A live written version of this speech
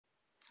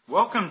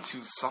Welcome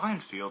to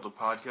Seinfeld, a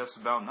podcast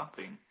about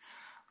nothing,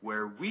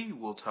 where we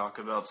will talk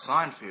about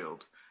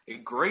Seinfeld, a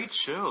great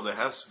show that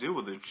has to do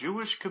with a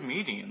Jewish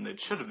comedian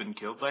that should have been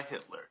killed by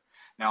Hitler.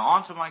 Now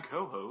on to my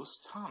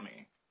co-host,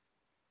 Tommy.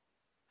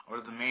 Or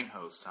the main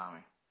host,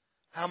 Tommy.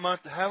 How am I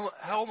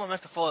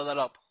meant to follow that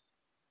up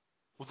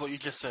with what you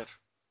just said?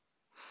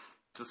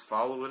 Just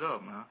follow it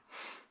up, man.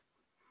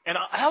 And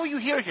how are you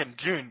here again,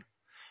 June?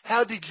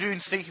 How did June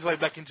sneak his way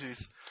back into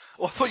this?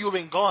 Well, I thought you were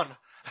being gone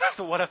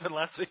after what happened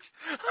last week.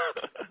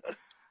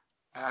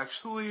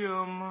 Actually,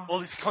 all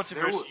this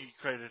controversy you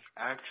created.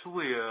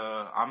 Actually,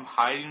 I'm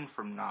hiding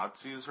from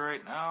Nazis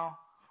right now.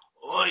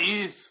 Oh,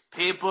 yes,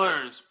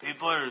 papers.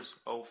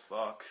 Oh,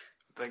 fuck.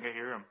 I think I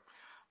hear him.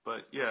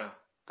 But, yeah,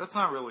 that's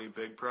not really a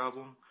big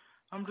problem.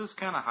 I'm just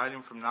kind of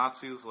hiding from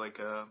Nazis like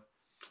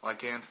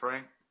Anne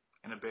Frank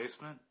in a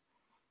basement.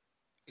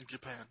 In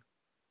Japan.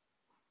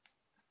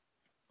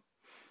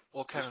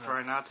 Or Canada. Just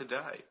try not to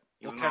die.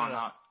 Even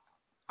though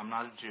I'm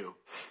not a Jew.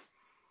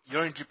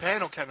 You're in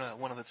Japan or Canada?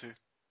 One of the two.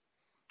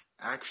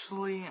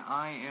 Actually,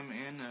 I am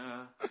in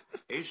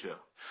Asia.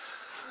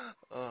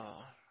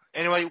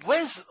 Anyway,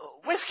 where's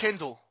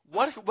Kendall?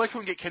 Why can't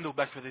we get Kendall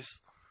back for this?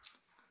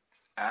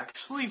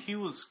 Actually, he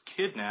was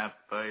kidnapped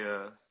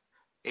by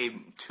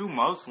two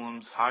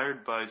Muslims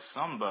hired by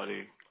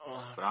somebody.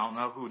 But I don't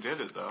know who did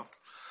it, though.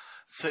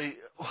 See,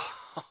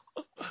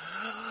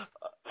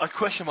 I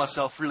question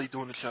myself really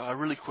doing the show. I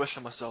really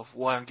question myself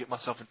why I'm getting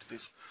myself into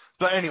this.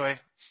 But anyway,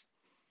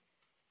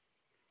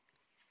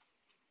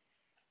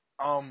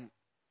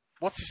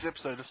 what's this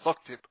episode? The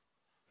stock tip.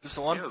 This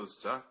the one? Yeah, the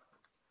stock.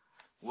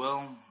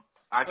 Well,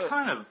 I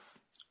kind of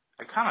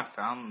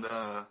found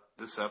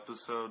this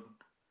episode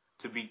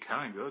to be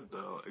kind of good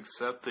though,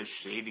 except the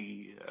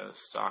shady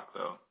stock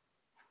though.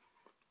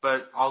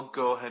 But I'll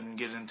go ahead and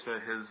get into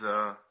his.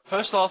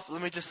 First off,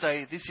 let me just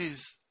say this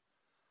is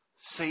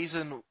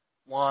season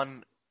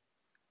 1,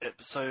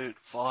 episode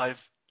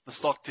 5, the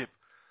stock tip,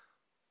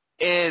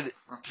 aired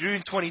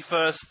June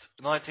 21st,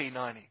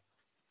 1990.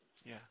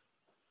 Yeah,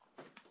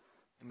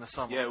 in the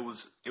summer. Yeah,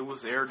 it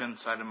was aired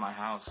inside of my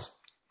house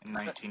in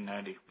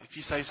 1990. If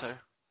you say so.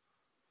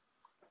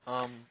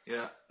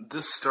 Yeah,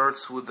 this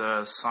starts with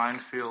a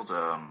Seinfeld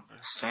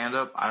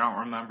stand-up. I don't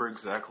remember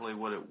exactly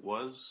what it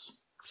was.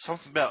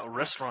 Something about a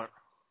restaurant.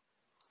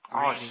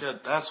 Oh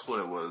shit, that's what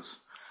it was.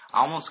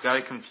 I almost got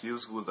it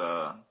confused with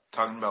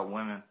talking about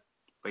women.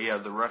 But yeah,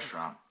 the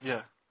restaurant.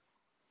 Yeah.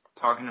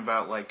 Talking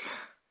about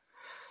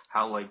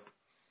how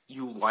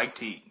you like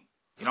to eat.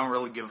 You don't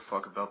really give a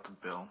fuck about the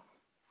bill.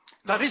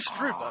 That is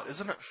true, but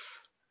isn't it?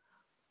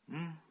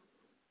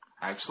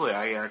 Actually,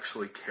 I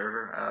actually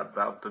care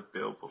about the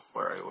bill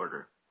before I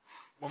order.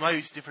 Well, maybe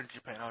it's different in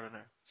Japan. I don't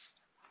know.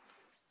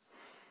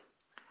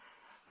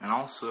 And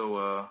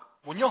also,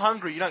 when you're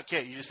hungry, you don't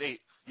care. You just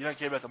eat. You don't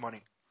care about the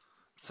money.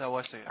 That's how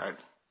I see it. Right.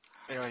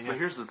 Anyway, yeah. But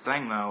here's the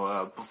thing,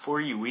 though.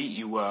 Before you eat,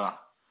 you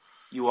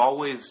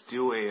always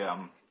do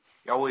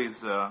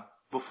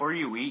before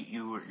you eat,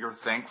 you're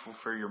thankful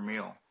for your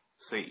meal.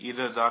 Say,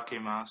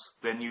 itadakimasu,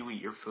 then you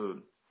eat your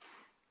food.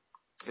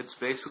 It's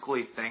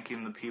basically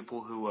thanking the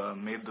people who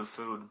made the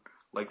food,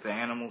 like the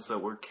animals that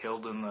were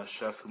killed and the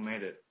chef who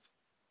made it.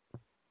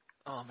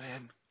 Oh,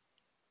 man.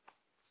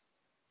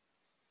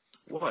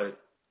 What?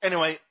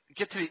 Anyway,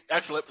 get to the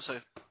actual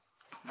episode.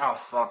 Oh,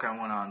 fuck, I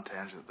went on a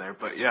tangent there.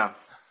 But, yeah.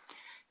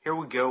 Here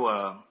we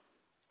go,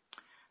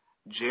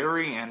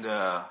 Jerry and,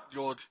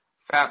 George.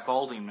 Fat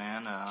Baldy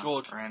Man,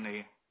 George.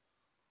 Randy.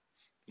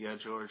 Yeah,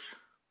 George.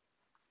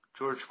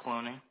 George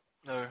Clooney.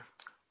 No.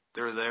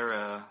 They're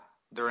there,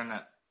 they're in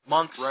that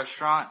Monks.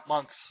 restaurant.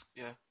 Monks,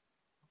 yeah.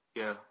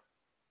 Yeah.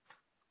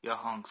 Yeah,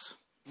 hunks.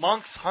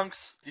 Monks,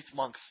 hunks, it's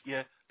monks,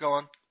 yeah. Go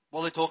on.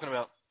 What are they talking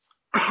about?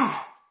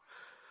 I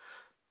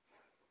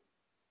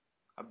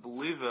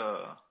believe,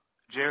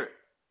 Jerry.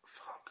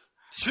 Fuck.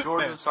 Superman.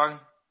 George was talking.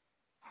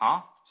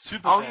 Huh?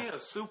 Superman. Oh, yeah,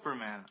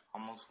 Superman.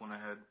 Almost went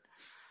ahead.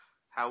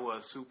 How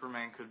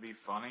Superman could be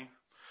funny.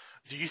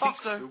 Do you think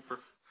so?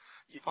 Fuck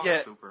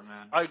yeah,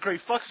 Superman. I agree.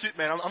 Fuck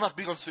Superman. I'm not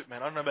big on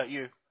Superman. I don't know about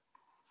you.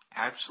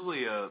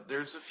 Actually,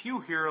 there's a few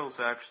heroes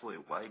I actually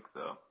like,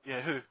 though.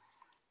 Yeah, who?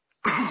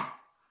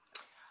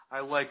 I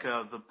like,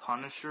 the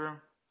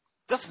Punisher.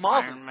 That's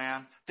Marvel. Iron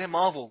Man. They're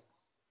Marvel.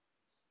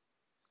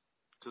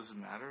 Does it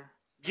matter?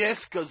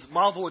 Yes, because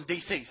Marvel and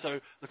DC. So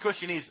the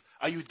question is,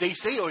 are you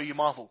DC or are you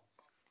Marvel?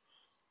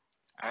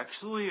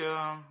 Actually,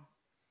 I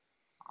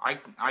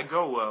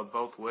go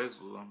both ways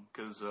with them,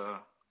 because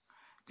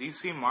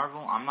DC,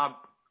 Marvel, I'm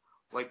not,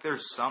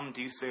 there's some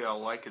DC I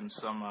like and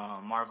some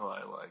Marvel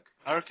I like.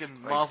 I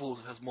reckon Marvel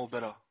has more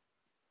better.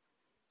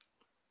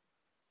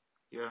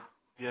 Yeah.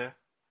 Yeah.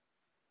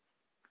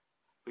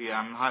 But yeah,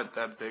 I'm not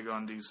that big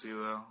on DC,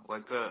 though.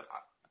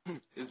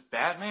 Is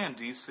Batman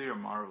DC or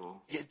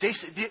Marvel? Yeah,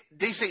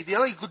 DC, the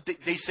only good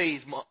DC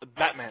is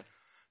Batman.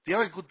 The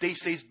only good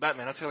DC is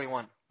Batman, that's the only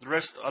one. The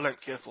rest, I don't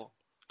care for.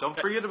 Don't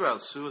forget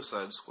about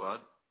Suicide Squad.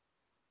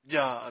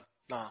 Yeah,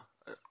 nah.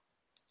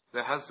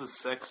 That has the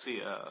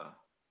sexy,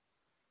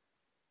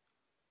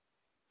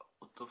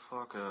 what the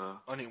fuck,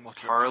 I need to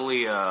watch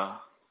Harley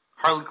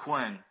Harley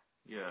Quinn.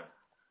 Yeah.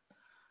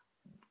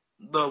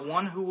 The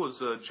one who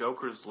was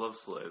Joker's love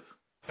slave.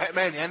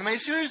 Batman the anime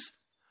series?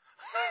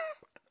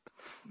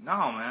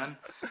 No, man.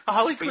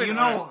 Harley But Quinn. you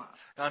know,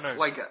 I know.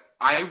 like,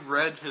 I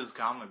read his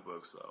comic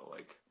books, though.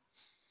 Like,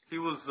 she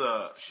was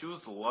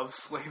the love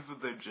slave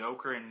of the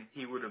Joker, and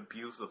he would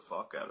abuse the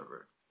fuck out of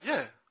her.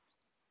 Yeah.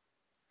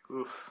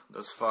 Oof,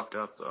 that's fucked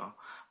up, though.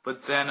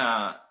 But then,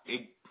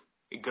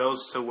 it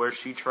goes to where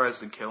she tries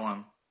to kill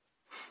him.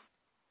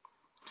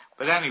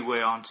 But anyway,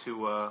 on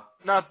to,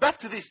 Now, back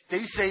to this.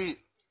 DC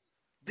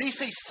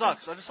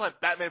sucks. I just like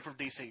Batman from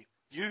DC.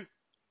 You?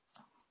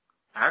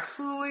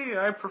 actually,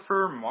 I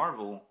prefer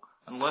Marvel.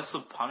 Unless the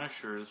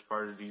Punisher is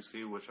part of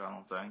DC, which I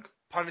don't think.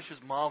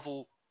 Punisher's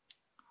Marvel.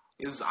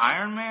 Is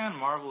Iron Man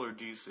Marvel or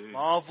DC?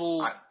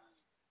 Marvel.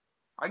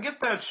 I get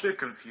that shit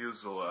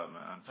confused a lot,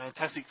 man.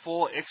 Fantastic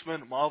Four.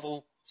 X-Men.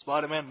 Marvel.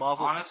 Spider-Man.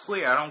 Marvel.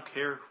 Honestly, I don't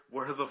care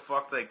where the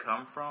fuck they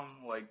come from.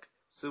 Like,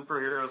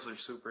 superheroes are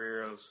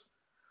superheroes.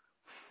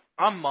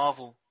 I'm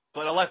Marvel.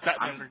 But I like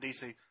Batman from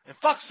DC. And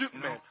fuck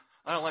Superman. You know,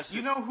 I don't like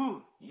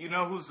Superman. You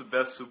know who's the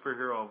best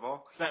superhero of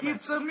all? Batman.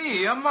 It's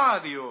me, a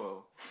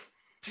Mario.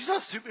 He's not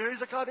a superhero,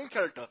 he's a cartoon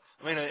character.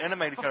 I mean, an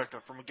animated character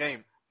from a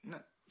game. No,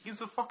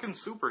 he's a fucking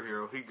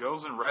superhero. He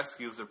goes and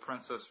rescues a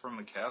princess from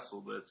a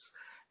castle that's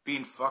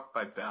being fucked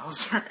by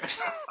Bowser.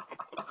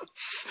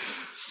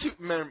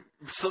 Superman,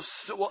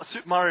 what?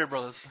 Super Mario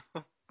Brothers.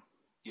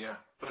 Yeah,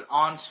 but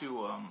on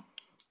to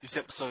This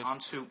episode. on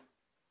to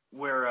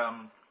where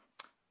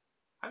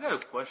I got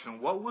a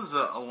question. What was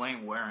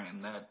Elaine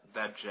wearing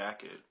that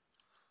jacket?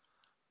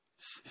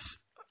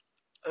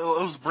 It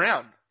was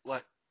brown.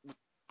 Like,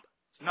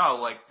 No,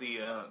 like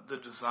the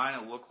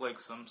design. It looked like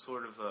some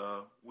sort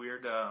of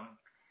weird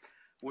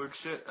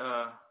shit.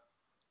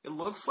 It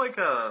looks like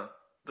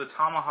the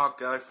Tomahawk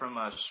guy from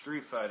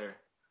Street Fighter.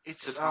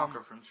 it's, The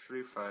Tonka from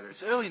Street Fighter.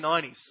 it's early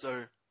 90s,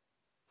 so.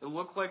 It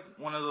looked like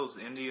one of those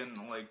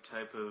Indian like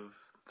type of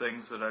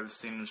things that I've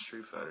seen in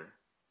Street Fighter.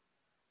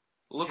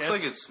 It looks Yes.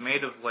 like it's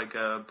made of like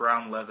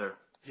brown leather.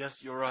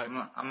 Yes, you're right.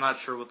 I'm not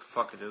sure what the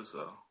fuck it is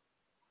though.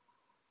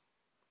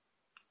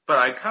 But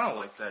I kind of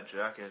like that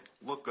jacket.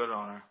 Looked good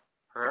on her.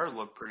 Her hair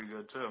looked pretty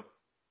good too.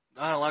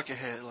 I don't like your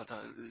hair like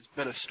that. It's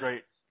better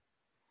straight.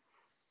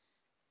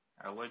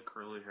 I like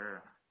curly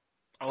hair.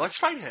 I like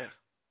straight hair.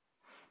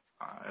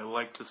 I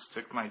like to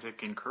stick my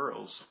dick in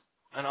curls.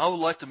 And I would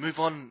like to move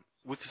on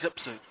with this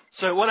episode.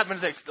 So what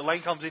happens next?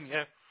 Elaine comes in,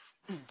 yeah?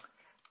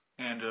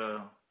 And I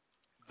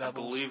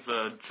Babbles. believe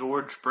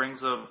George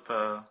brings up.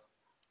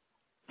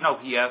 No,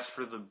 he asks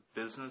for the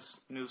business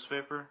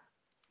newspaper.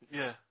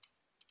 Yeah.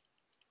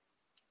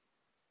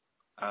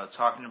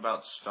 Talking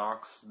about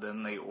stocks,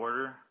 then they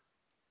order.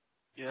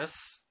 Yes.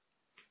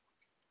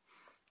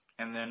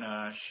 And then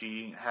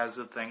she has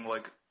a thing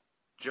like,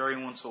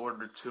 Jerry wants to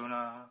order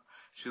tuna.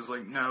 She's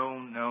like,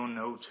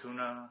 no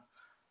tuna.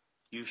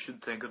 You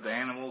should think of the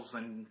animals.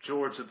 And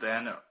George at the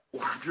end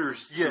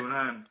orders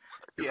tuna. And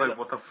he's like,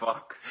 what the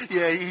fuck?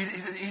 Yeah, he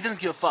didn't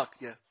give a fuck,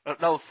 yeah.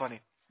 That was funny.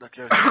 That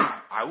joke.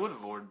 I would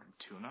have ordered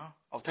tuna.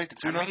 I'll take the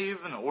I tuna. may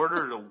even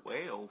ordered a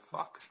whale.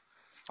 Fuck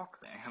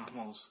the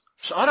animals.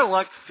 So I don't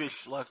like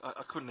fish. Like,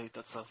 I couldn't eat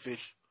that stuff,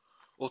 fish.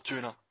 Or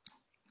tuna.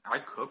 I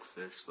cook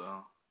fish,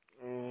 though.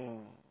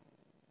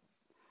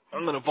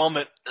 I'm gonna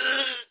vomit.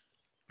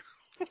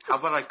 How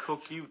about I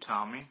cook you,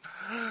 Tommy?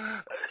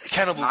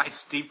 Cannibalism.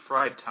 Nice deep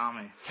fried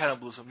Tommy.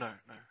 Cannibalism, no.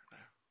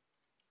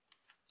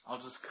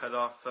 I'll just cut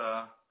off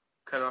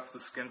the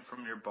skin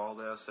from your bald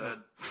ass head.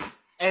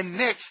 And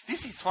next,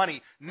 this is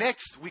funny.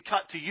 Next, we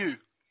cut to you.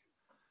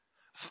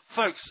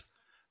 Folks,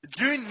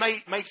 June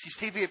makes his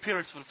TV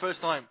appearance for the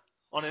first time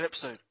on an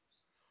episode.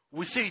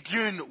 We see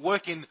June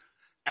working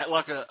at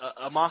like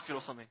a market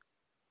or something.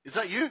 Is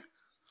that you?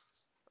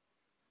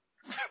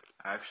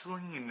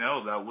 Actually,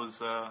 no, that was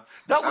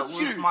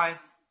you.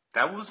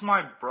 That was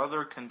my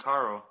brother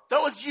Kentaro.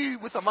 That was you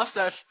with a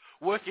mustache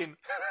working.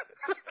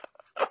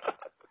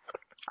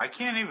 I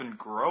can't even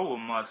grow a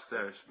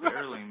mustache,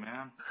 barely,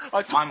 man.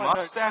 My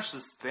mustache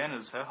is thin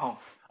as hell.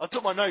 I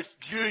took my notes.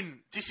 June.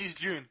 This is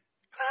June.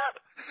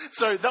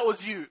 So that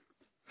was you.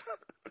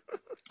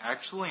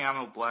 Actually,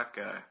 I'm a black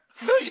guy.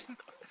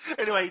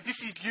 Anyway,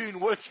 this is June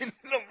working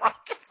in the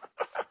market.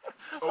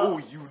 Oh,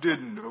 you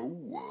didn't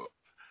know?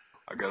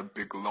 I got a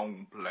big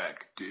long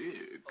black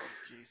dick. Oh,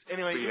 jeez.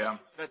 Anyway, yeah.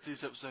 That's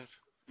this episode.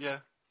 Yeah.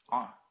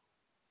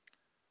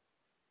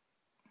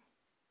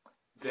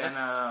 Then,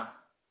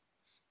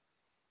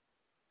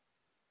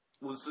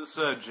 was this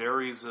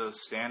Jerry's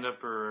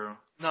stand-up or?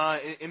 No,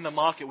 in the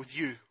market with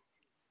you.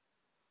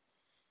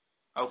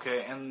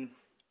 Okay, and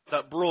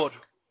that broad.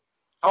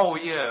 Oh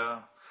yeah,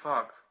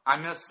 fuck. I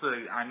missed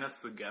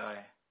the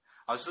guy.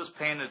 I was just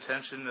paying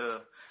attention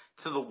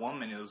to the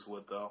woman he was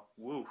with though.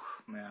 Woo,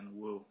 man,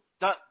 woo.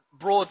 That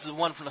broad's the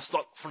one from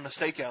the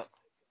stakeout.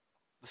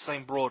 The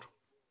same broad.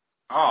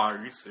 Oh,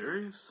 are you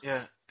serious?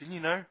 Yeah. Didn't you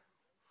know?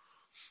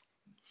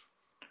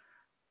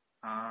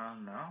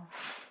 No.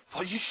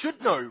 Well, you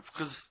should know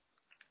because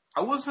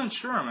I wasn't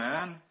sure,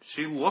 man.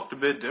 She looked a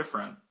bit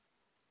different.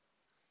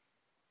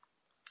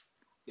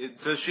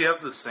 Does she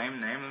have the same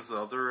name as the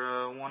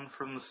other one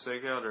from the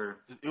stakeout, or?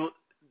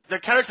 The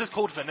character's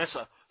called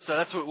Vanessa, so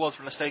that's what it was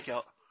from the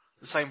stakeout.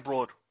 The same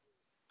broad.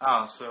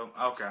 Oh, so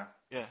okay.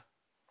 Yeah.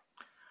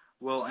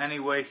 Well,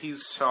 anyway,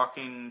 he's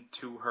talking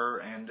to her,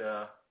 and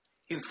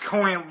he's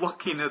going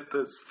looking at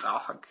this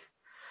stock,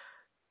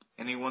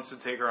 and he wants to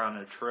take her on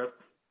a trip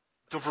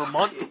To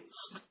Vermont?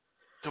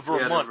 To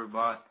Vermont. Yeah, to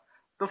Vermont.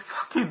 The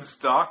fucking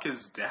stock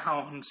is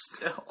down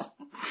still.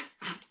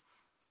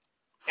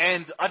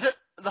 And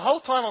the whole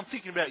time I'm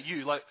thinking about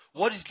you. Like,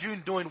 what is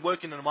June doing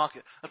working in the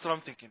market? That's what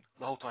I'm thinking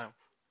the whole time.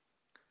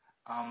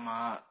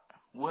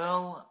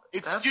 Well,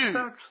 It's that's you.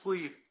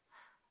 actually.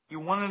 You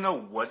want to know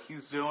what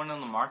he's doing in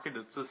the market?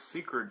 It's a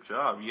secret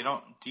job.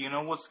 Do you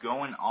know what's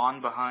going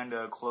on behind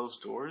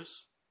closed doors?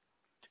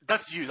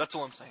 That's you. That's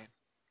all I'm saying.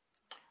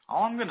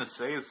 All I'm gonna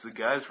say is the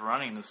guy's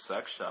running a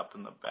sex shop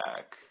in the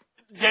back.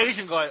 The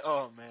Asian guy.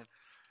 Oh man.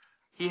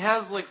 He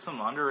has like some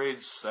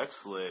underage sex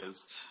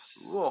slaves.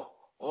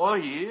 Oh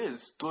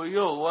yes. Do you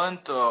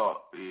want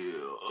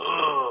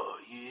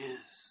yes.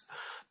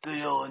 Do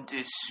you want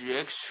this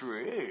sex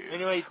slave?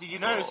 Anyway, did you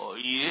notice? Oh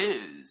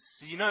yes.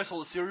 Did you notice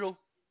all the cereal?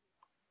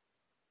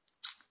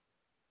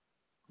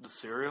 The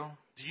cereal?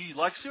 Do you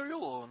like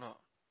cereal or not?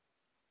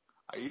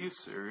 I eat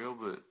cereal,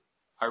 but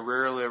I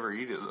rarely ever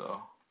eat it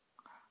though.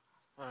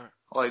 Alright.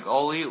 Like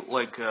I'll eat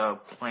like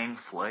plain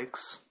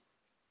flakes.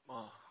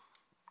 Oh.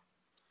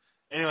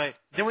 Anyway,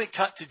 then we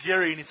cut to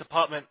Jerry in his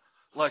apartment,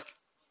 like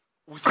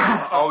with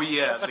oh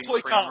yeah, like a the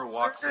toy Kramer car.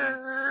 walks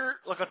in.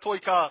 Like a toy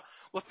car.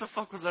 What the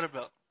fuck was that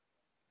about?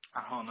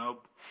 I don't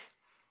know.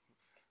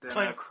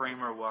 Then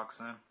Kramer walks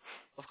in.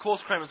 Of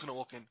course Kramer's gonna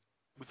walk in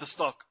with the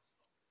stock.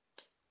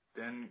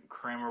 Then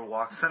Kramer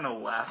walks in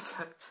and laughs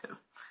at him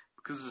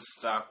because the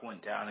stock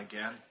went down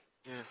again.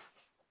 Yeah.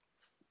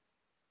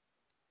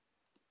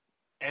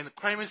 And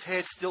Kramer's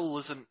hair still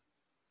isn't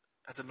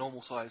at the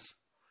normal size.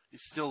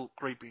 It's still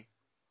creepy.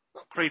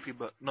 Not creepy,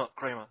 but not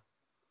Kramer.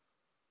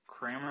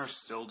 Kramer's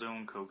still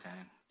doing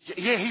cocaine.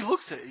 Yeah, he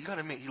looks it. You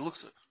gotta admit, he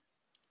looks it.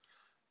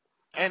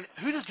 And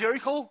who does Jerry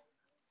call?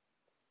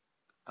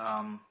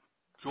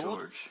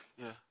 George.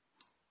 Yeah.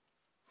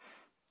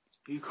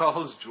 He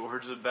calls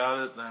George about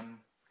it, then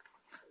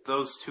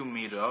those two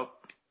meet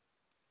up.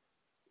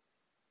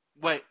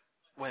 Wait,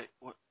 what?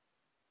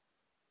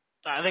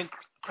 And then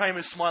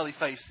Kramer's smiley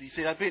face. Do you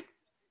see that bit?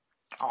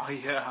 Oh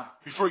yeah.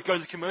 Before he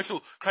goes to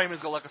commercial, Kramer's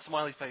got like a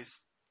smiley face.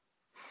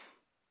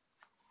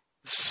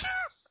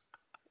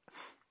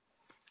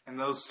 And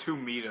those two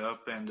meet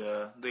up and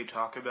they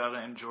talk about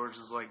it, and George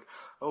is like,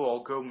 "Oh,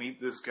 I'll go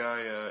meet this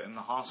guy in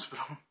the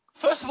hospital."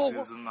 First of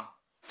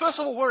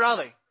all, where are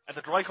they? At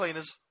the dry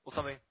cleaners or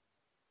something?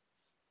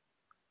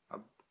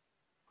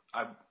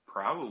 I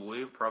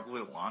probably a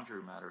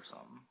laundromat or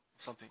something.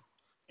 Something.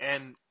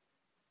 And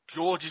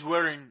George is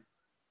wearing.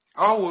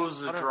 Oh, it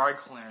was a dry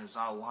cleaners,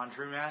 not a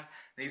laundromat.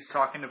 And he's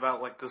talking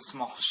about like the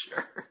small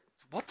shirt.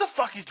 What the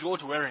fuck is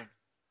George wearing?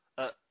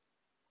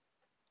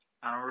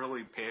 I don't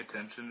really pay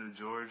attention to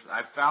George.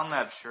 I found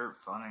that shirt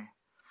funny.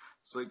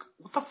 It's like,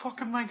 what the fuck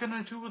am I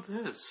gonna do with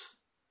this?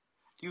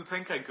 Do you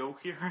think I go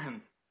here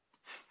and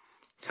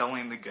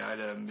telling the guy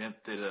to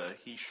admit that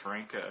he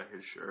shrank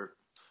his shirt?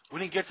 We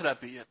didn't get to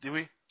that bit yet, did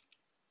we?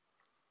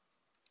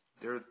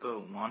 They're at the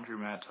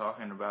laundromat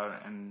talking about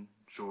it, and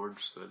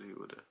George said he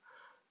would.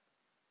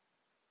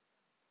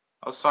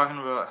 I was talking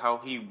about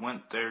how he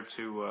went there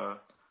to,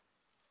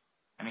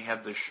 and he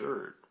had the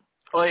shirt.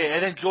 Oh yeah,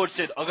 and then George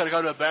said, "I gotta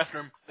go to the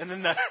bathroom," and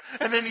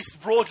then his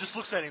bro just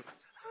looks at him.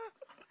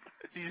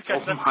 Did you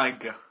catch oh that? My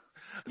god!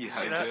 Yeah,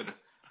 I did.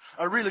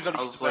 I really gotta.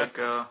 I was like,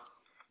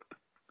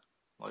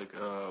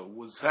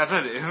 was that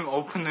an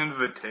open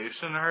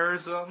invitation to her or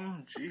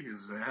something?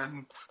 Jeez,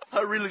 man.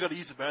 I really gotta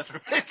use the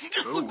bathroom. He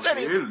just looks at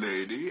him. Hey,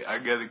 lady, I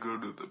gotta go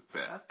to the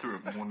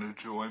bathroom. Wanna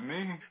join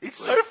me?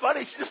 It's so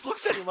funny. She just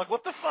looks at him like,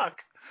 "What the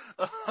fuck?"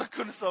 I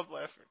couldn't stop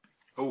laughing.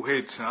 Oh,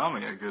 hey,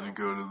 Tommy, I gotta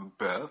go to the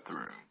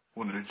bathroom.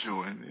 Wanna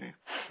join me?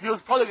 He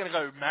was probably gonna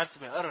go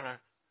masturbate. I don't know.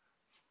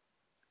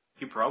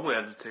 He probably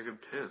had to take a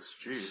piss.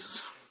 Jeez.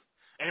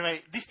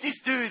 Anyway, this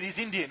dude is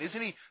Indian,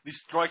 isn't he?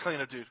 This dry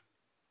cleaner dude.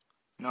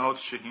 No,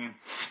 it's Shaheen.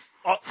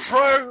 Oh,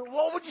 bro,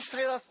 what would you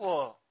say that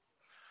for?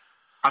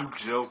 I'm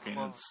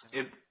joking.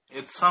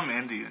 It's some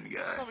Indian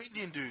guy. Some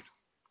Indian dude.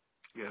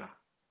 Yeah.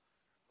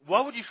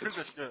 Why would you shrink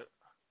a shirt?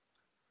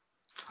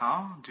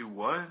 Huh? Do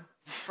what?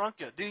 You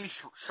shrunk it. Didn't you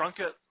shrunk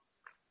it?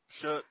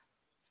 Shirt.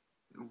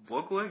 It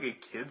looked like a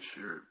kid's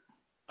shirt.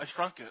 I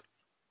shrunk it.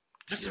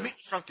 Just to me,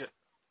 shrunk it.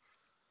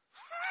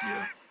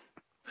 Yeah.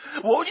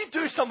 What would you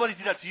do if somebody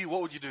did that to you?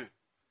 What would you do?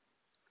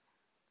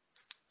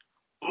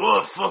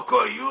 Oh, fuck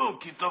are you?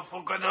 Get the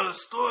fuck out of the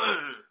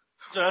store.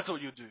 So that's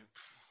what you do.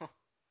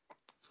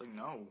 It's like,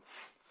 no.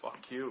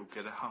 Fuck you.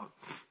 Get out.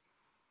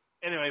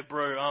 Anyway,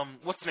 bro,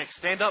 what's next?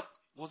 Stand up?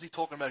 What's he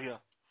talking about here?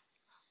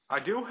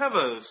 I do have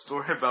a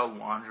story about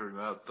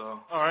laundromat, though.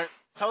 Alright.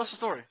 Tell us the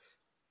story.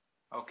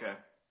 Okay.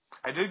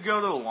 I did go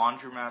to the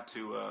laundromat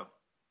to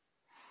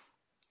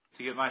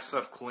get my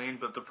stuff clean,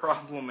 but the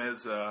problem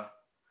is,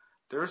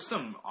 There's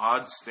some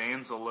odd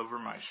stains all over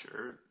my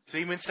shirt.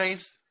 Semen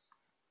stains?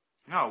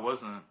 No, it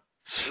wasn't.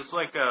 It's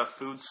like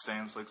food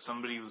stains, like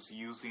somebody was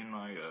using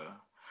my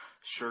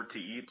shirt to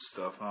eat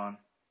stuff on.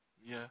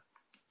 Yeah.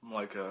 I'm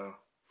like,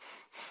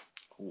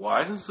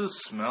 why does this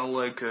smell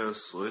like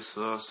soy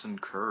sauce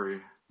and curry?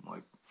 I'm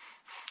like,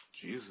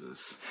 Jesus.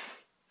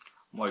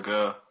 I'm like,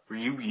 were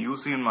you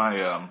using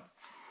my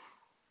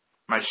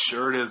my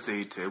shirt as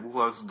a table?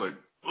 I was like,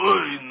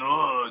 "Oy,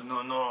 no.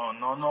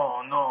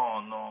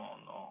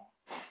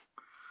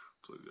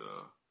 It's like,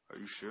 are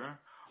you sure?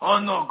 Oh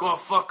no, go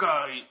fuck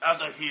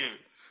out of here.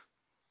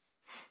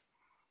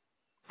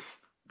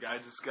 Guy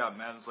just got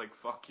mad. It's like,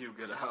 fuck you,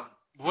 get out.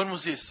 When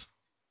was this?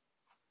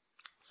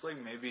 It's like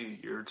maybe a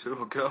year or two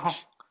ago.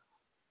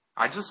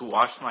 I just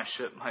washed my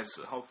shit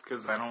myself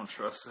because I don't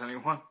trust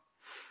anyone.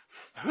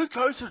 Who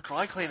goes to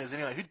dry cleaners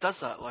anyway? Who does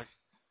that? Like,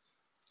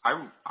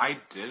 I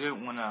did it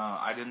when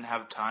I didn't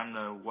have time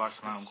to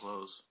wash my own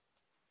clothes.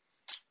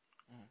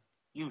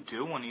 You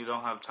do when you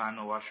don't have time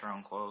to wash your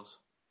own clothes.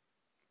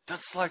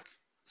 that's like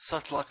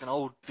such like an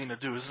old thing to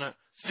do, isn't it?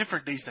 It's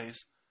different these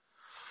days.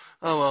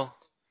 Oh well.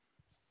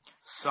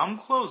 Some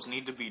clothes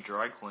need to be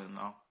dry cleaned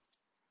though.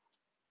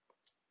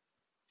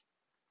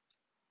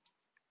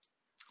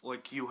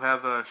 Like you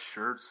have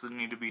shirts that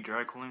need to be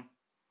dry cleaned.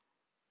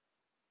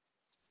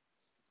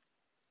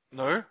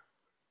 No?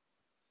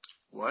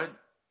 What?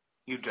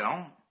 You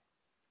don't?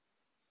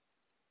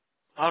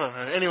 I don't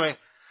know. Anyway.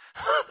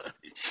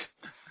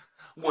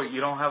 What,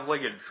 you don't have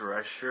like a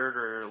dress shirt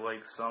or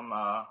like some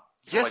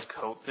Yes. like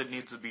coat that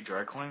needs to be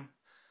dry cleaned?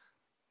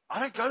 I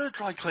don't go to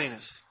dry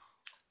cleaners.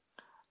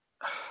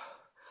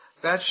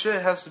 That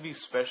shit has to be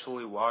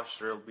specially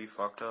washed or it'll be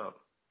fucked up.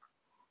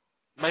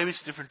 Maybe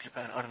it's different in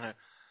Japan. I don't know.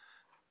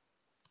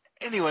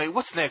 Anyway,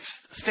 what's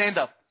next? Stand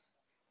up.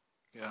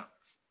 Yeah.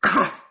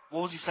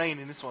 What was he saying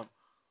in this one?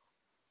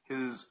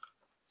 I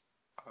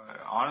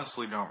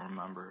honestly don't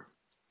remember.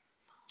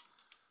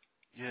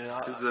 Yeah,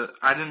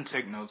 I didn't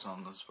take notes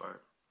on this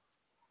part.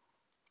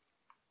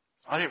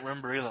 I didn't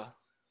remember either.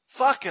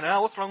 Fucking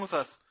hell, what's wrong with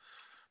us?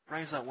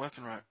 Brain's not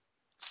working right.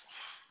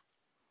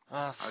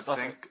 I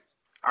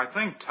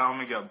think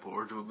Tommy got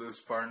bored with this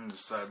part and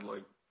decided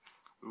like,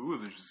 ooh,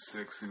 there's a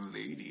sexy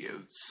lady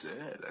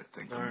outside. I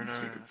think I'm gonna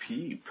take a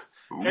peep.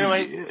 Ooh,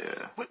 anyway,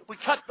 yeah. we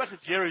cut back to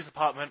Jerry's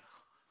apartment,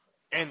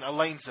 and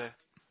Elaine's there.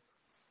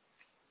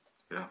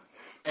 Yeah.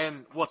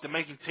 And what, they're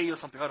making tea or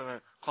something, I don't know,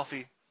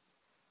 coffee.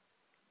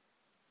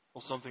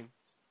 Or something.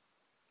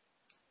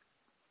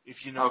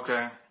 If you know.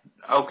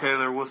 Okay,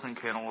 there wasn't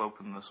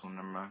cantaloupe in this one,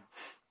 never mind.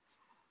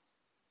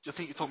 I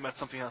think you're talking about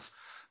something else.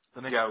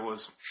 Yeah, it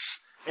was.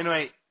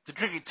 Anyway, they're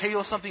drinking tea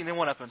or something, then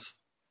what happens?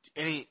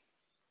 Then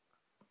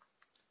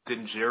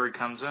Jerry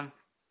comes in?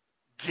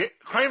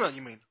 Kramer,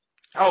 you mean?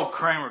 Oh,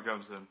 Kramer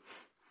comes in.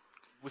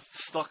 With the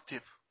stock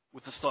tip.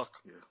 With the stock.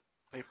 Yeah.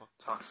 Paper.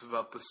 Talks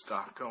about the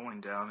stock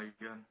going down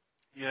again.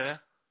 Yeah.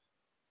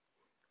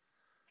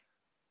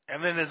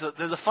 And then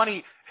there's a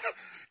funny...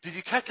 Did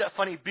you catch that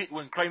funny bit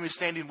when Kramer's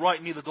standing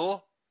right near the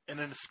door, and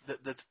then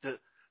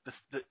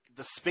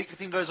the speaker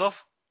thing goes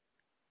off?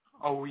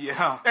 Oh,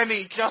 yeah. And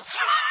he jumps.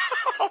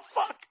 Oh,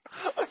 fuck.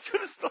 I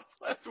couldn't stop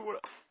laughing.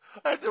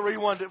 I had to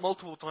rewind it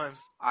multiple times.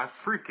 I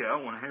freak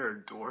out when I hear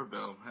a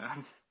doorbell,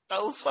 man.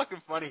 That was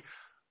fucking funny.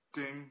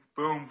 Ding,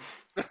 boom.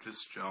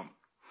 Just jump.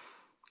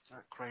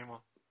 That Kramer.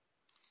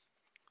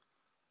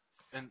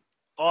 And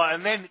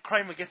then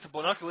Kramer gets the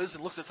binoculars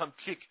and looks at some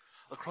chick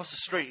across the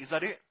street. Is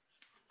that it?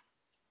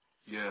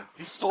 Yeah.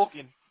 He's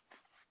stalking.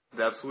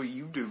 That's what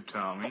you do,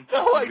 Tommy.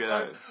 No, I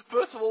don't.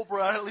 First of all,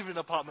 bro, I don't live in an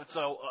apartment,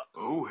 so...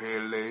 oh, hey,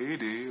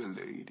 lady.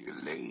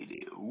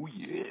 Oh,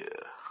 yeah.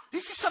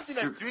 This is something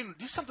that June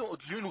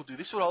will do.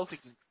 This is what I was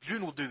thinking.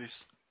 June will do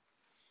this.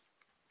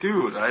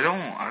 Dude, I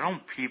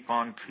don't peep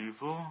on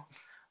people.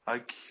 I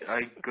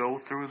go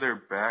through their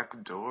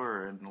back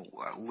door and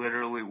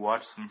literally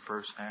watch them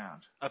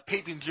firsthand. I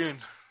peeped in June.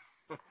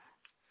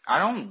 I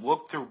don't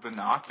look through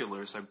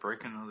binoculars. I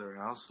break into their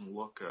house and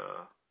look,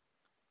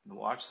 and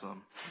watch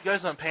them. He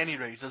goes on panty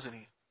raids, doesn't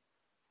he?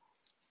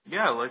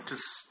 Yeah, I like to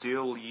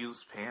steal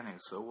used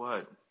panties, so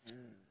what?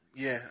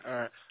 Yeah,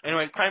 alright.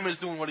 Anyway, Kramer's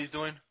doing what he's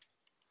doing.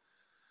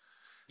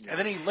 Yeah. And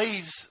then he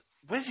leaves.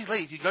 Where's he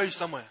leave? He goes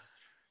somewhere.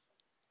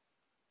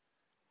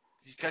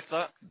 Did you catch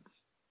that?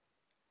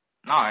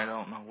 No, I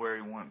don't know where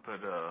he went,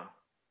 but,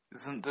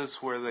 isn't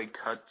this where they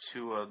cut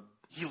to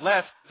He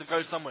left to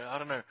go somewhere, I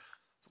don't know.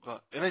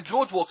 And then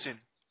George walks in.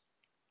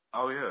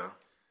 Oh, yeah.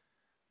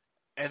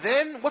 And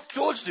then, what's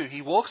George do?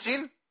 He walks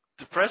in,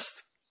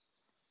 depressed.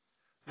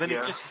 Then he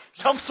just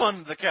jumps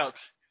on the couch.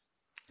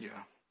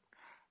 Yeah.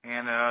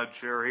 And,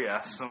 Jerry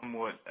asks him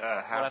what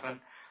happened.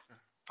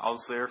 I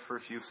was there for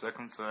a few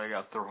seconds and I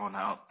got thrown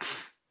out.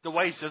 The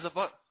way he says it,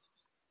 but...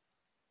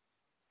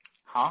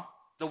 Huh?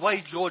 The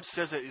way George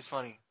says it is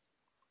funny.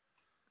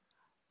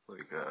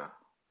 Like,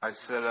 I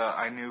said,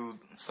 I knew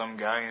some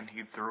guy and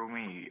he threw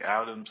me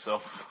out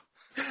himself.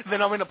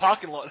 Then I'm in a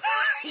parking lot.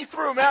 He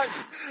threw him out.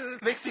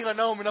 Next thing I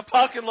know, I'm in a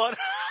parking lot.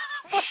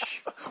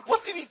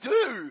 What did he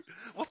do?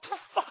 What the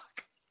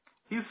fuck?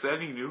 He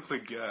said he knew the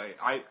guy.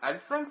 I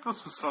think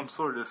this was some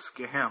sort of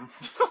scam.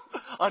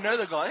 I know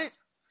the guy.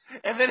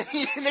 And then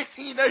next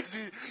thing you know,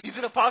 he's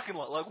in a parking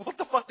lot. Like, what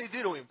the fuck they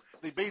do to him?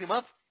 They beat him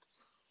up?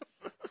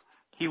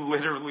 He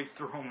literally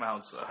threw him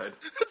outside.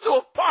 To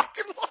a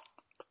parking lot?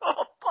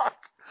 Oh, fuck.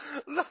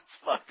 That's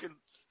fucking...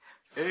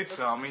 Hey,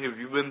 Tommy, have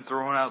you been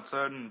thrown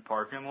outside in the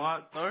parking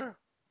lot? No?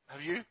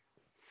 Have you?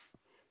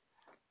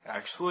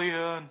 Actually,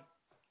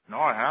 no,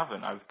 I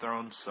haven't. I've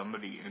thrown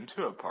somebody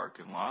into a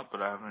parking lot,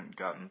 but I haven't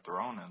gotten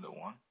thrown into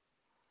one.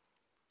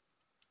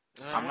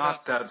 I'm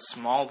not that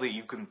small that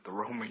you can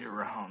throw me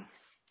around.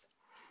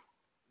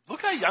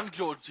 Look how young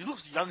George... He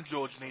looks young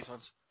George in these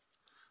ones.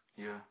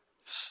 Yeah.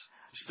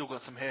 He's still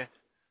got some hair.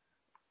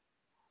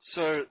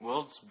 So...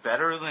 Well, it's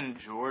better than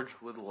George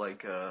with,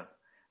 like, a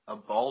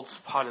bald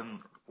spot in,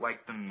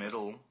 like, the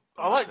middle.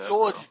 I like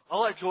George. I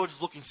like George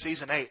looking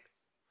season 8.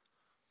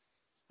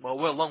 Well,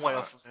 we're a long way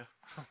off from there.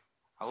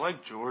 I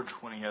like George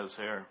when he has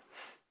hair.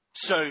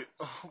 So,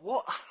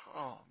 what?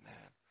 Oh,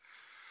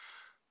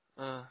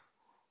 man.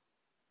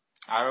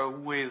 I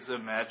always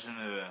imagine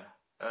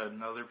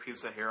another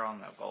piece of hair on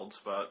that bald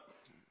spot.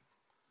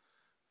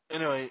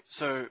 Anyway,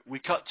 so we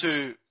cut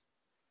to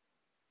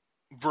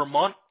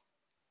Vermont.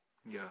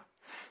 Yeah.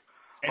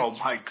 And oh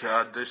my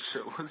god, this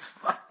shit was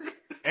funny.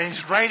 And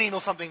it's raining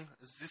or something.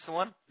 Is this the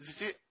one? Is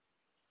this it?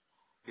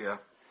 Yeah.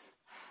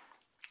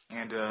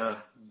 And,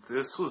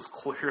 this was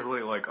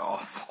clearly, like,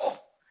 awful.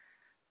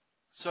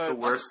 So the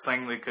worst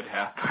thing that could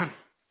happen.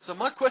 So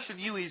my question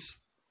to you is,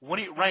 when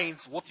it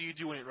rains, what do you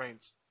do when it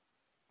rains?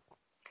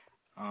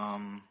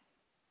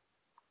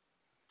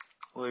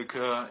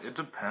 It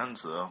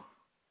depends, though.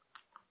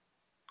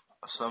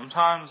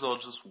 Sometimes I'll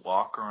just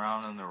walk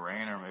around in the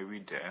rain or maybe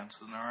dance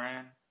in the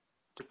rain.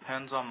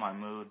 Depends on my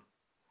mood.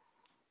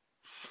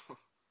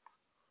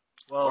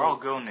 Well, or I'll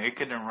go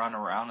naked and run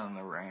around in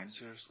the rain.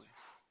 Seriously.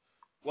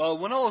 Well,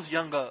 when I was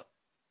younger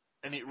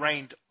and it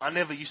rained, I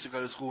never used to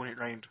go to school when it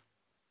rained.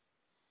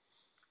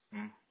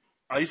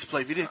 I used to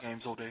play video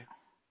games all day.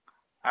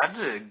 I had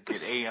to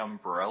get a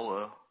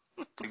umbrella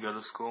to go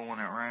to school when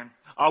it rained.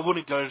 I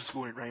wouldn't go to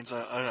school when it rains.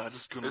 I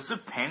just couldn't. It's a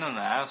pain in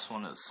the ass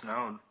when it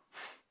snowed.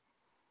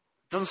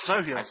 It doesn't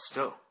snow here.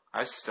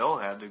 I still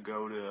had to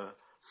go to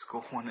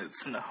school when it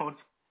snowed.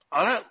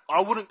 I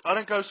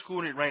don't go to school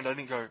when it rained. I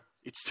didn't go.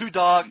 It's too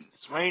dark.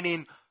 It's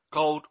raining,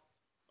 cold.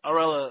 I'd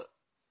rather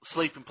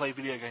sleep and play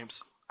video games.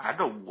 I had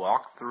to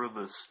walk through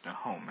the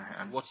snow,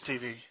 man. Watch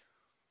TV.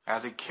 I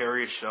had to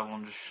carry a shovel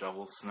and just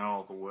shovel snow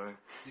all the way.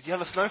 Did you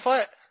have a snow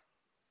fight?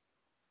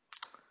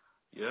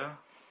 Yeah.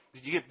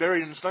 Did you get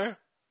buried in the snow?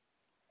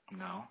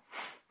 No.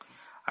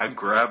 I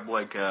grabbed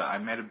I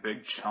made a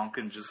big chunk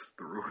and just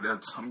threw it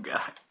at some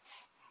guy.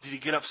 Did he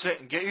get upset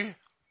and get you?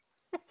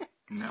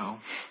 No.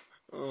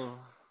 Oh.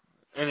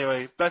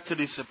 Anyway, back to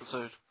this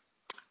episode.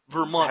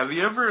 Vermont. Have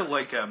you ever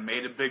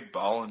made a big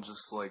ball and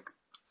just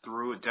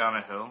threw it down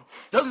a hill?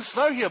 Doesn't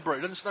snow here,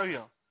 bro. Doesn't snow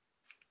here.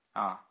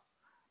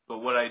 But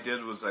what I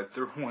did was I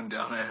threw one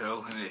down a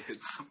hill and it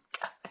hit some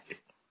guy.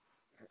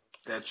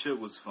 That shit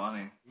was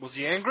funny. Was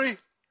he angry?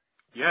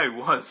 Yeah, he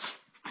was.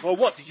 Well,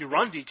 what? Did you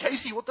run? Did he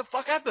chase you? What the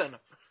fuck happened?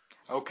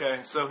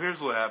 Okay, so here's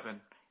what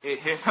happened. It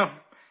hit him,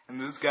 and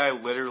this guy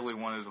literally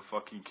wanted to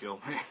fucking kill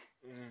me.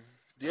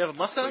 Do you have a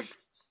mustache?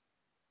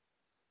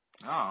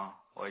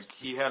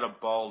 He had a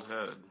bald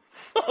head.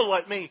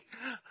 Like me.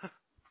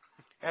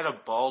 He had a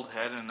bald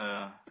head and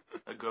a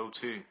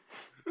goatee.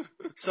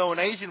 So an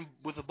Asian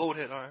with a bald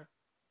head, alright.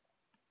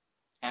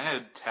 And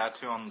a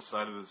tattoo on the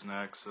side of his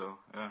neck, so,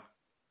 yeah.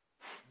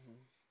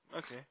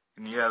 Okay.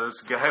 And yeah, this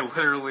guy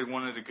literally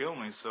wanted to kill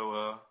me,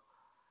 so,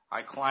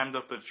 I climbed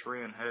up a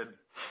tree and hid.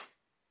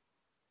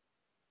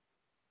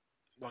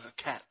 Like a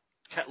cat.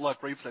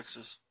 Cat-like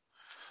reflexes.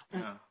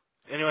 Yeah.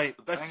 Anyway,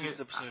 back to this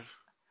episode.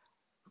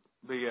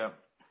 But yeah,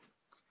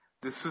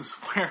 this is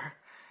where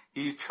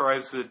he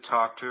tries to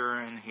talk to her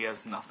and he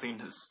has nothing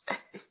to say.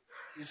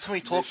 Is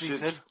somebody talking in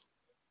his head?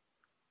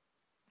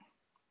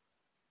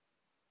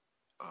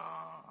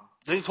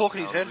 Did he talk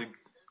in his head?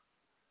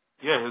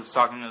 Yeah, he was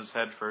talking in his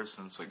head first,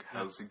 and it's like,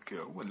 how's it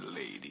going,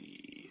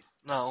 lady?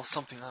 No, or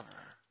something, I don't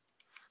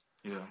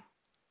know. Yeah.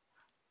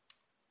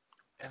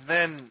 And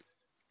then,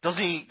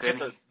 doesn't he get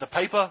the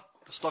paper?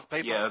 The stock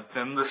paper? Yeah,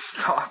 then the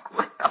stock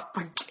went up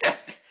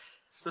again.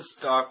 The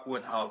stock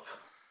went up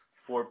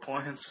 4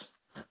 points.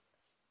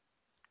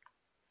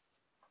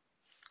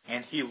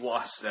 And he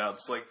lost out.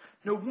 It's like,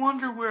 no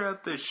wonder we're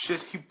at this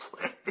shitty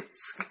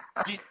place.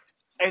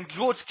 And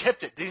George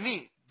kept it, didn't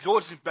he?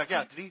 George didn't back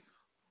out, did he?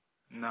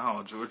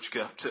 No, George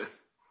kept it.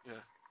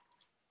 Yeah.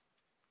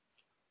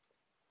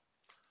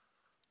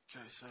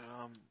 Okay, so,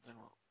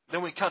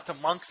 then we cut to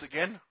Monks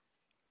again.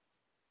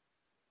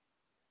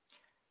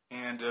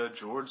 And,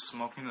 George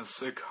smoking a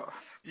cigar.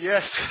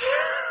 Yes.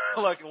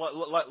 like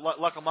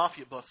a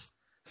mafia boss.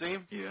 See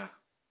him? Yeah.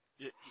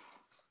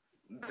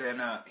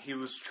 Then, he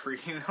was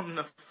treating him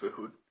to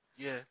food.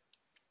 Yeah.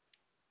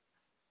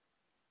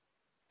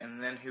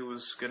 And then he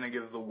was gonna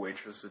give the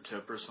waitress a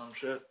tip or some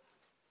shit.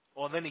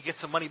 Or then he gets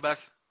some money back.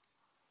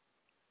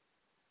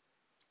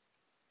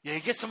 Yeah,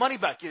 he gets the money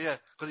back. Yeah,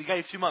 because he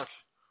gave too much.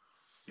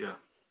 Yeah.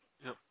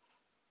 Yep.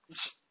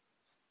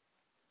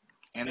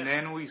 And Yeah.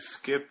 then we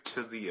skip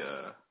to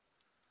the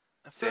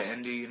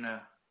ending.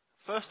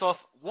 First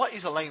off, what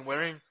is Elaine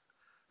wearing?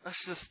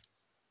 That's just,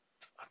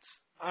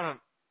 I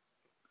don't.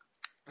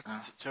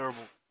 It's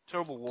terrible,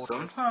 terrible wardrobe.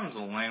 Sometimes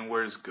Elaine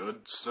wears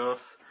good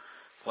stuff.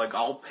 Like,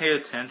 I'll pay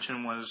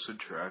attention when it's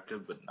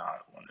attractive, but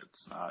not when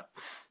it's not.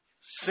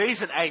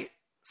 Season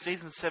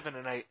 7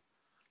 and 8.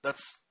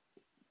 That's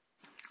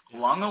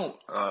Young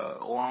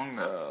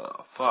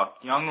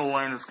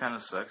Elaine is kind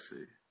of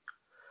sexy.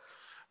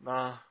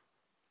 nah.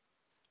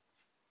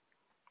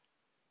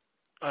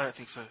 I don't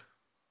think so.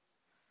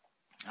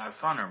 I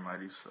found her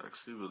mighty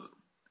sexy, but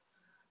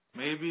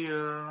maybe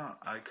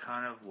I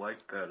kind of like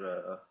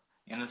that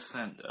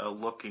innocent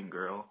looking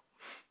girl.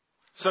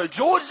 So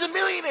George is a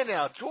millionaire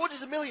now. George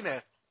is a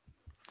millionaire.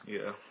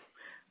 Yeah,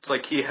 it's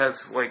like he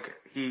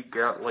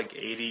got like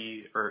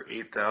 80 or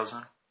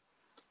 8,000.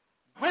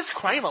 Where's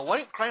Kramer? Why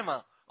ain't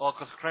Kramer? Oh,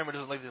 because Kramer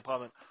doesn't leave the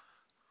apartment.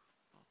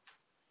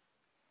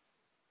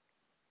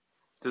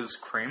 Does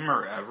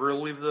Kramer ever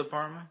leave the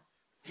apartment?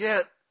 Yeah,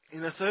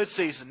 in the third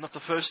season, not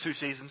the first 2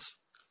 seasons.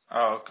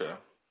 Oh, okay.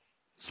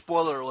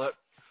 Spoiler alert.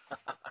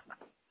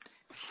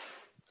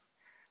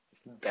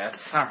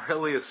 That's not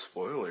really a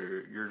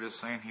spoiler. You're just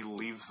saying he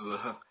leaves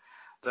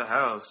the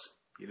house.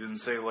 You didn't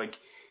say, like,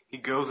 he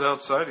goes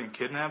outside and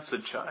kidnaps a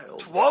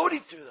child. Why would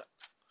he do that?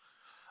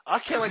 I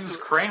can't wait This is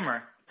to.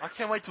 Kramer. I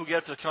can't wait till we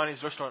get to a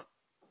Chinese restaurant.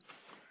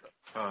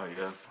 Oh,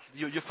 yeah.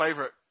 Your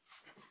favorite.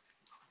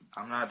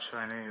 I'm not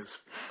Chinese.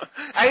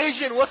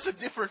 Asian. What's the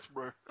difference,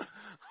 bro?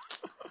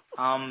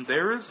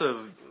 There is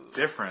a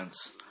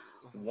difference.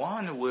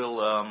 One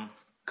will,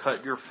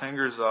 cut your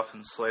fingers off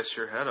and slice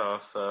your head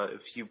off,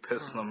 if you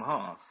piss them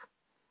off.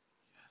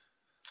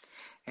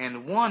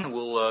 And one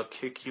will,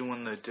 kick you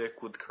in the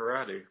dick with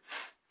karate.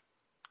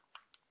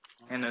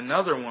 And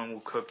another one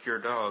will cook your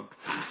dog.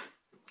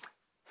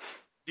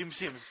 Dim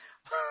Sims.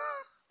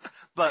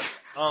 But,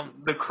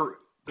 The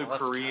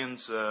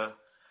Koreans,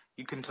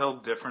 you can tell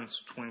the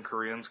difference between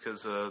Koreans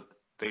because,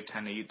 they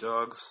tend to eat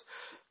dogs.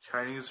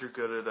 Chinese are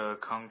good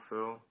at, kung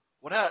fu.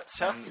 What about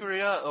South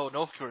Korea or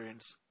North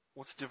Koreans?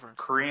 What's the difference?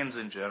 Koreans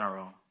in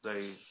general,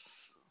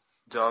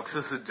 dogs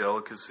is a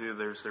delicacy.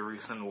 There's a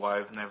reason why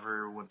I've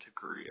never went to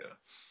Korea.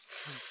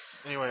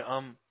 Anyway,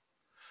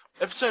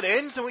 episode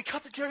ends and we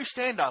cut to Jerry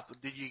stand-up.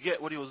 Did you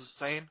get what he was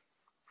saying?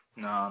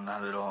 No,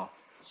 not at all.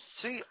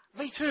 See,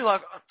 me too,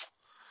 like...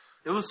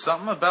 It was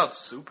something about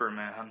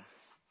Superman.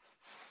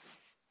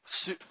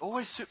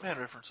 Always Superman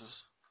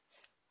references.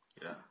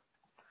 Yeah.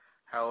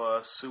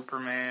 How,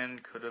 Superman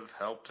could have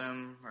helped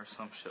him or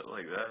some shit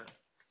like that.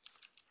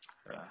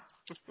 Yeah.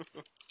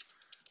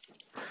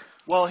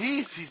 Well,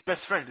 he's his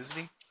best friend, isn't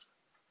he?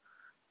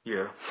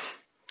 Yeah.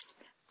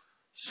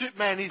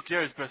 Superman is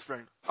Jerry's best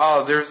friend.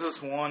 Oh, there's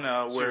this one,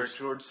 where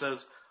George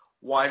says,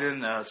 why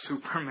didn't,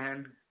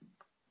 Superman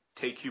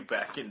take you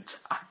back in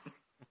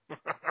time?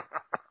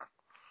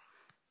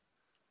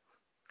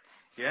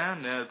 Yeah,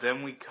 and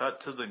then we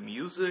cut to the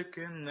music,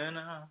 and then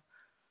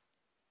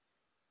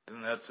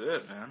that's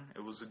it, man.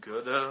 It was a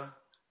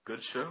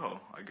good show,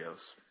 I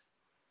guess.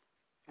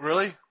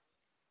 Really?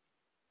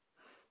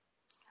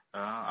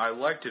 I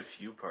liked a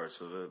few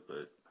parts of it,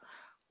 but,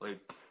 like,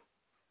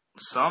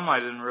 some I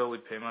didn't really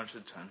pay much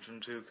attention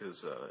to,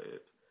 because,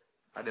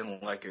 I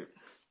didn't like it.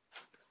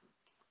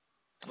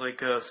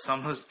 Like,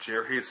 some of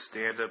Jerry's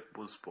stand-up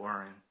was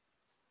boring.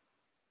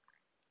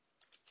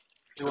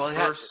 Well,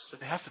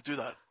 they have to do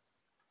that.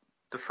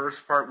 The first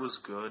part was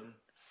good,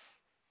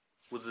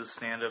 with the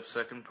stand-up.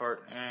 Second part,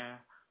 eh.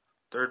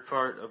 Third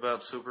part,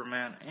 about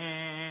Superman,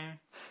 eh.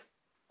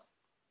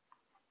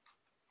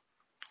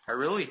 I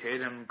really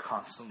hate him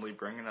constantly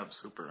bringing up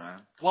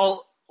Superman.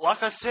 Well,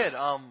 like I said,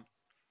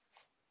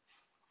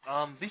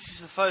 this is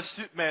the first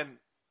Superman.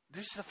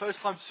 This is the first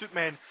time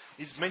Superman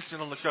is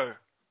mentioned on the show.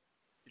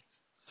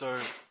 So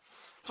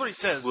that's what he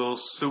says. Will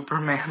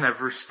Superman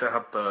ever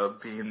stop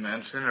being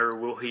mentioned, or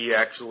will he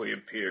actually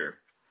appear?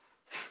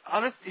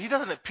 He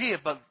doesn't appear,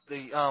 but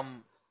they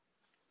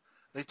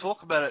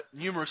talk about it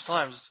numerous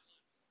times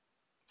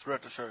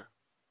throughout the show.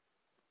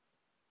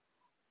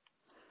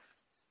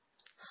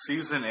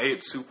 Season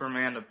 8,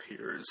 Superman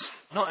appears.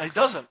 No, he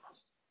doesn't.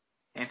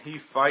 And he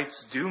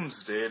fights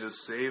Doomsday to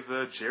save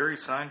Jerry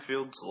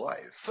Seinfeld's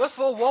life. First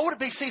of all, why would it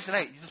be season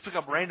 8? You just pick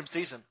up a random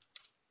season.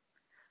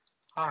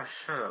 Ah,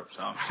 shut up,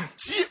 Tom.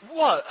 Gee,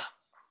 what?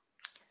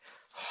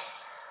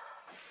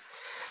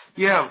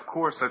 Yeah, of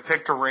course, I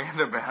picked a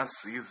random ass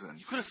season.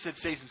 You could have said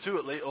season 2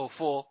 at least, or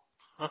 4.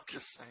 I'm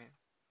just saying.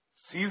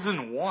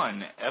 Season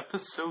 1,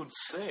 episode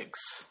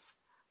 6.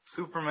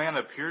 Superman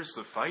appears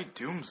to fight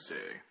Doomsday.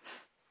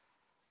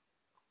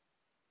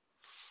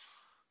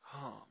 Oh,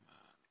 man.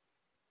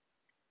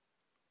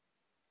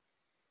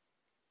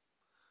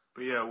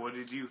 But yeah, what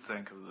did you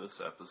think of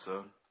this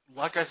episode?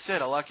 Like I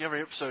said, I like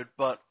every episode,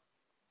 but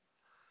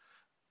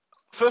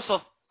first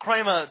off,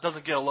 Kramer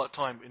doesn't get a lot of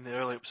time in the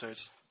early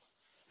episodes.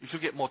 You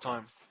should get more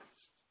time.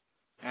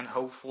 And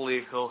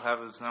hopefully he'll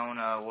have his own,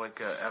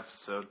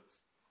 episode.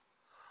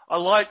 I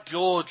like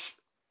George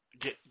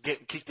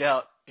getting kicked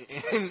out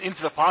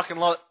into the parking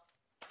lot.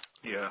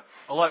 Yeah.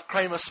 I like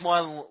Kramer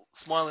smiling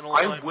all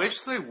the time. I wish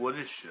they would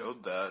have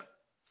showed that.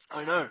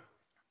 I know.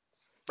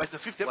 But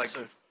it's the 5th Like-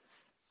 episode.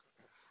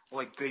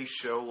 Like they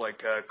show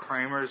like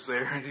Kramer's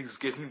there and he's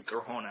getting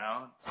thrown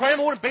out.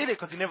 Kramer wouldn't be there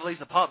because he never leaves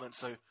the apartment,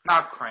 so...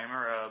 Not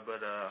Kramer,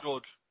 but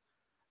George.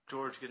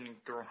 George getting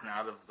thrown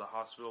out of the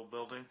hospital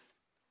building.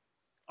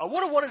 I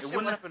would have wanted to It see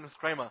what wouldn't- happened with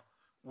Kramer,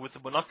 with the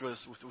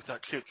binoculars, with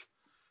that chick.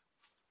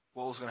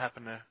 What was going to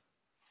happen there.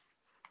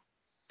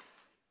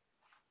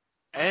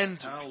 And...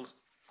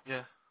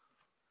 yeah.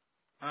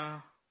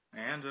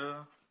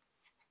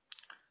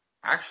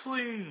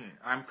 Actually,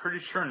 I'm pretty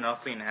sure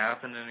nothing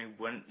happened, and he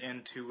went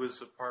into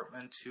his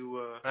apartment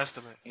to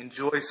Estimate.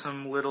 enjoy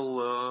some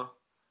little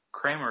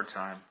Kramer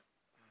time.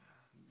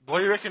 What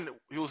do you reckon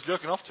he was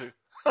jerking off to?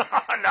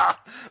 Nah,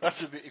 that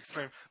should be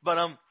extreme.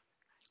 But,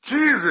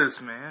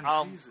 Jesus, man,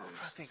 Jesus.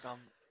 I think,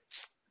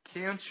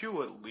 Can't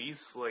you at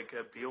least like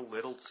be a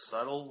little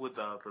subtle with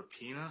the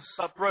penis?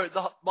 But bro,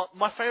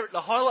 my favorite,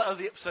 the highlight of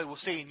the episode was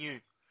seeing you.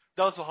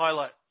 That was the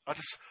highlight.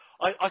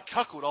 I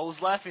chuckled. I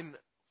was laughing.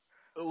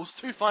 It was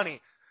too funny.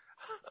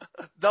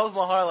 That was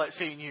my highlight,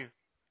 seeing you.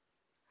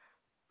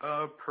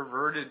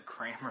 Perverted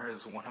Kramer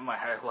is one of my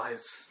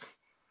highlights.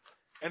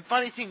 And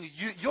funny thing,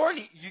 you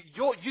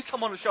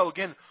come on the show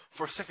again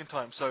for a second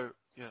time. So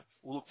yeah,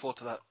 we'll look forward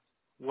to that.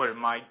 What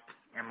am I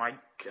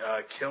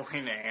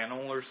killing an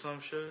animal or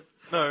some shit?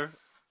 No,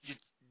 you're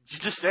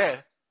just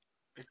there.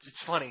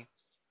 It's funny.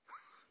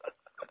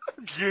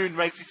 June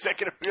makes his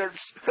second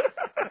appearance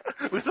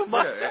with a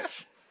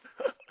mustache.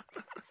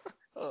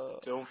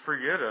 Don't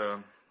forget,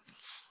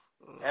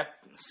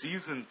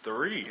 season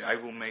 3, I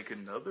will make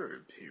another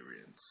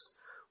appearance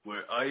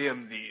where I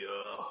am the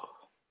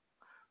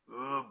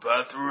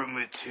bathroom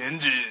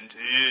attendant.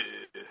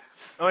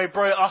 I mean,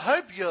 bro, I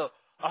hope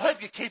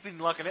you're keeping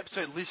like an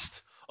episode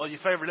list of your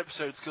favorite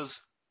episodes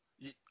because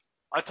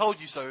I told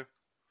you so.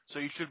 So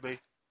you should be.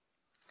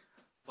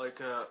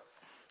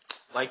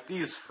 Like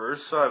these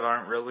first 5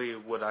 aren't really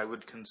what I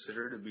would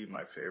consider to be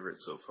my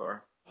favorite so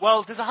far.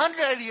 Well, there's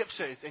 180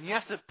 episodes, and you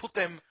have to put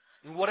them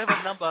in whatever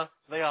number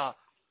they are.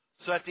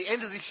 So at the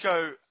end of this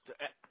show,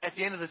 at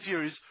the end of the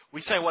series,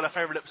 we say what our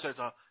favorite episodes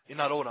are in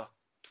that order.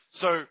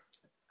 So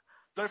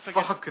don't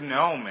forget. Fuck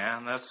no,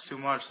 man, that's too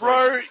much. Bro,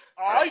 like,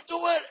 I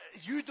do it,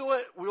 you do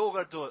it, we all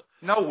gotta do it.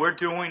 No, we're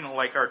doing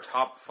like our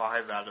top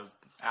 5 out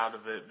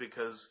of it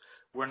because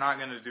we're not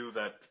gonna do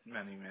that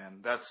many, man.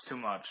 That's too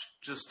much.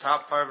 Just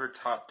top 5 or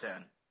top 10.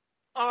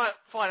 All right,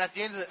 fine. At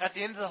the end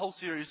of the whole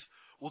series,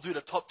 we'll do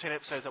the top 10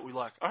 episodes that we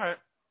like. All right,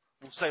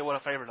 we'll say what our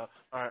favorite are.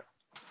 All right,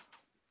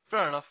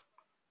 fair enough.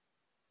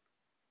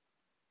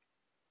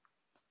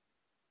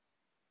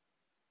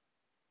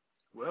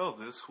 Well,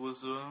 this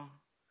was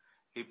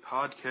a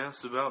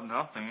podcast about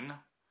nothing.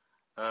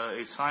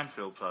 A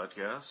Seinfeld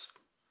podcast.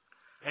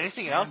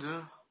 Anything else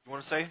And, you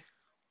want to say?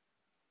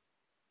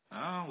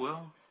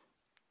 Well,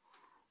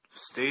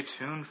 stay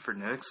tuned for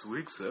next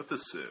week's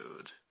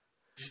episode.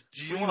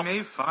 Do you We want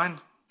may find...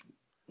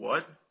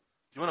 What?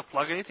 to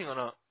plug anything or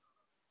not?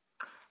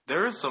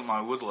 There is something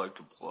I would like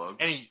to plug.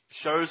 Any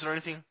shows or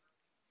anything?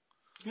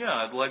 Yeah,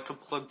 I'd like to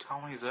plug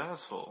Tommy's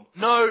asshole.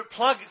 No,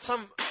 plug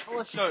some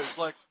other shows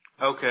like.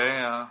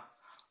 Okay,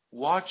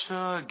 watch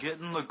Get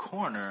in the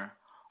Corner.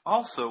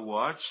 Also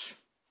watch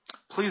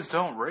Please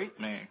Don't Rape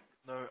Me.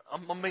 No,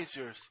 I'm being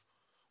serious.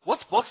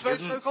 What's that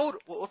show called?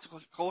 What's it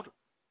called?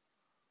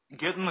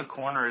 Get in the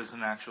Corner is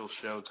an actual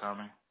show,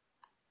 Tommy.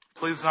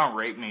 Please Don't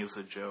Rape Me is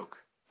a joke.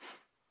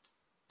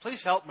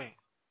 Please help me.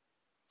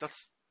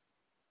 That's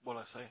what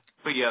I say.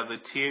 But yeah, the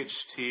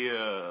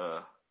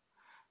THT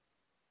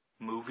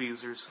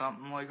movies or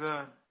something like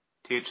that.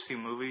 THT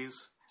movies.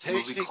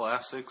 Movie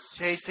classics.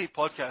 THT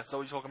podcast. So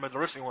we're talking about the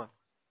wrestling one.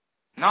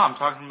 No, I'm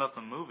talking about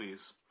the movies.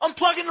 I'm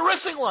plugging the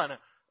wrestling one.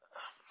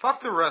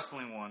 Fuck the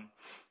wrestling one.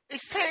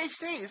 It's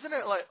THT, isn't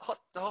it? Like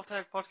the Hot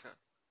Tag podcast.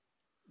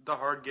 The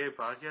Hard Gay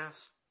podcast.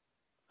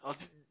 Oh,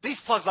 these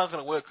plugs aren't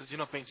going to work because you're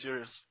not being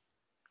serious.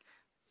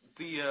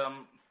 The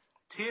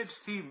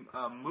THT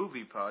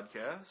movie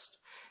podcast.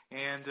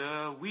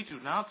 And we do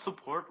not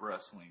support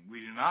wrestling.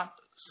 We do not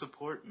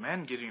support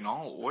men getting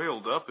all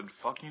oiled up and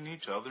fucking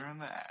each other in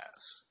the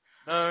ass.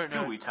 No.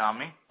 Do we,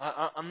 Tommy?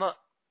 I'm not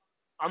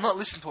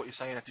listening to what you're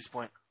saying at this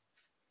point.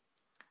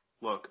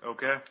 Look,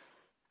 okay?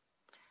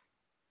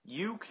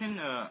 You can,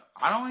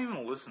 I don't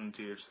even listen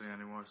to THC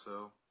anymore,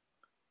 so.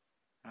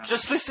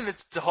 Just listen to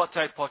the Hot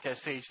Take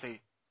podcast, THC.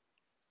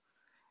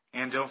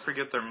 And don't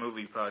forget their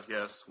movie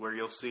podcast, where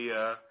you'll see,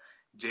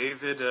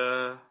 David,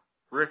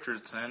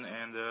 Richardson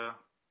and,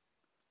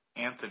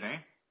 Anthony.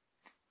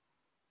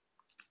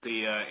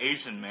 The,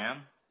 Asian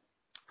man.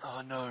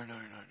 Oh, no.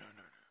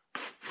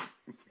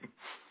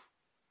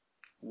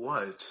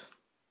 What?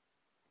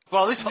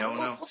 Well, this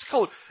No. what's it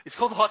called? It's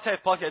called the Hot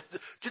Take Podcast.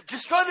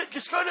 Just go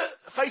to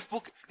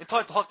Facebook and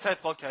type the Hot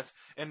Take Podcast,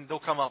 and they'll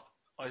come up.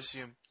 I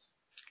assume.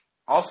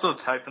 Also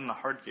type in the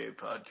Hard Gay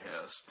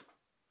podcast.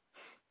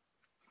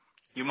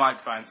 You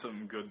might find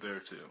something good there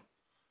too.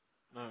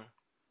 No.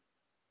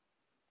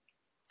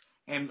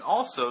 And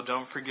also,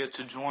 don't forget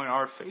to join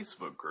our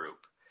Facebook group,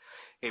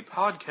 A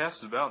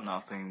Podcast About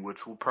Nothing,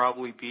 which will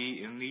probably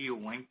be in the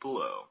link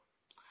below,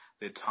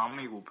 that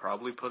Tommy will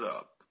probably put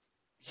up.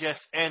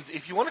 Yes, and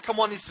if you want to come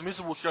on this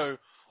miserable show,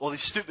 or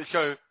this stupid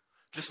show,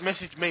 just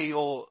message me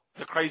or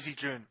the crazy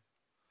June.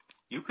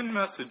 You can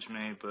message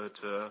me, but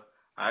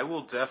I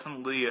will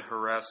definitely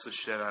harass the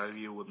shit out of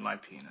you with my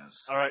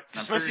penis. Alright,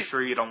 I'm pretty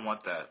sure you don't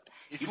want that.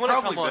 If you want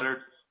to come on,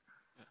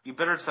 You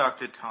better talk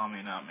to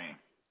Tommy, not me.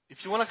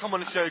 if you want to come on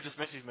the show, just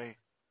message me,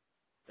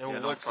 and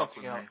we'll work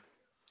something out. Me.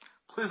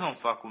 Please don't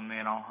fuck with me,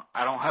 and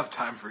I don't have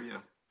time for you.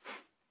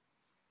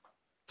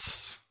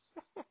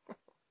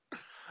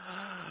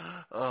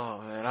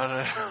 Oh man, I don't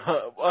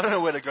know. I don't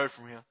know where to go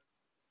from here.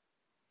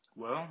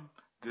 Well,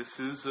 this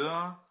is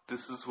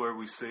where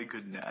we say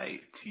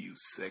goodnight to you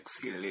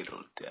sexy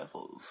little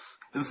devils.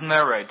 Isn't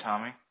that right,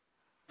 Tommy?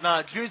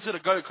 Nah, June's gonna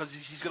go because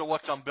he's gonna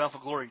watch Bound for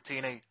Glory,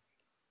 TNA.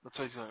 That's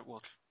what he's gonna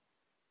watch.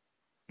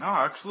 No,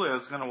 actually, I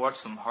was gonna watch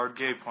some hard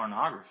gay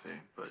pornography,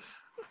 but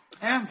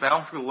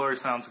Bound for Glory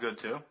sounds good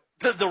too.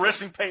 The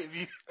wrestling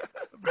pay-per-view,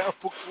 Bound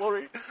for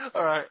Glory.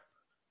 All right.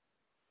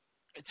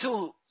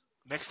 Until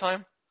next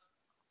time.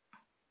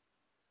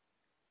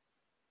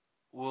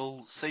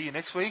 We'll see you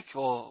next week,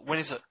 or when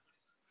is it?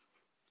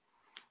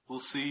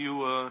 We'll see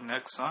you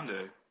next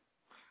Sunday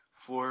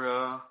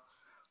for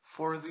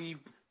the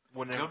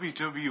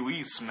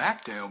WWE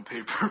SmackDown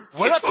pay-per-view.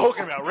 We're not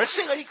talking about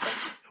wrestling. Are you crazy?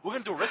 We're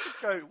gonna do a wrestling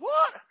show.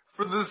 What?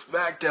 For the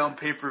SmackDown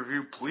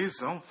pay-per-view, please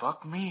don't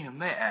fuck me in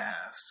the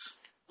ass.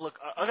 Look,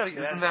 I gotta get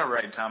out of here. Isn't that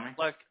right, Tommy?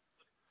 Like,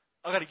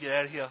 I gotta get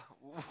out of here.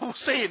 We'll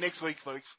see you next week, folks.